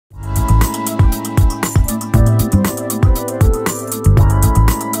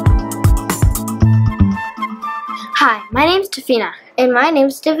My name's Tafinah. And my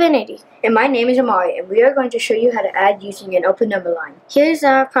name's Divinity. And my name is Amarii, and we are going to show you how to add using an open number line. Here's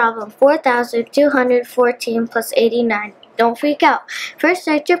our problem, 4,214 plus 89. Don't freak out. First,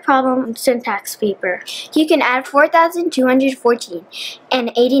 write your problem syntax paper. You can add 4,214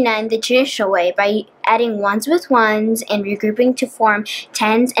 and 89 the traditional way by adding ones with ones and regrouping to form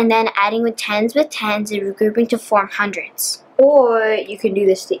tens, and then adding with tens and regrouping to form hundreds. Or you can do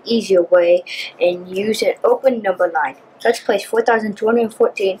this the easier way and use an open number line. Let's place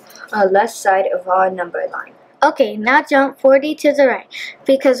 4,214 on the left side of our number line. Okay, now jump 40 to the right,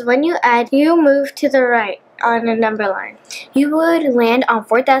 because when you add, you move to the right on the number line. You would land on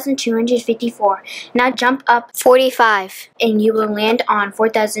 4,254. Now jump up 45, and you will land on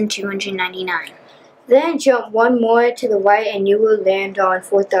 4,299. Then jump one more to the right and you will land on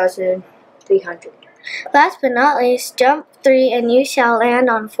 4,300. Last but not least, jump 3 and you shall land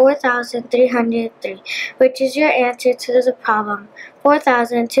on 4,303, which is your answer to the problem,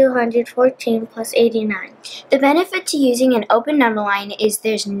 4,214 plus 89. The benefit to using an open number line is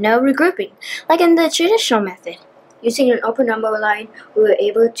there's no regrouping, like in the traditional method. Using an open number line, we were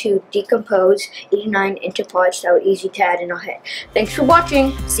able to decompose 89 into parts that were easy to add in our head. Thanks for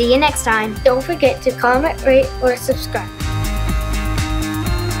watching. See you next time. Don't forget to comment, rate, or subscribe.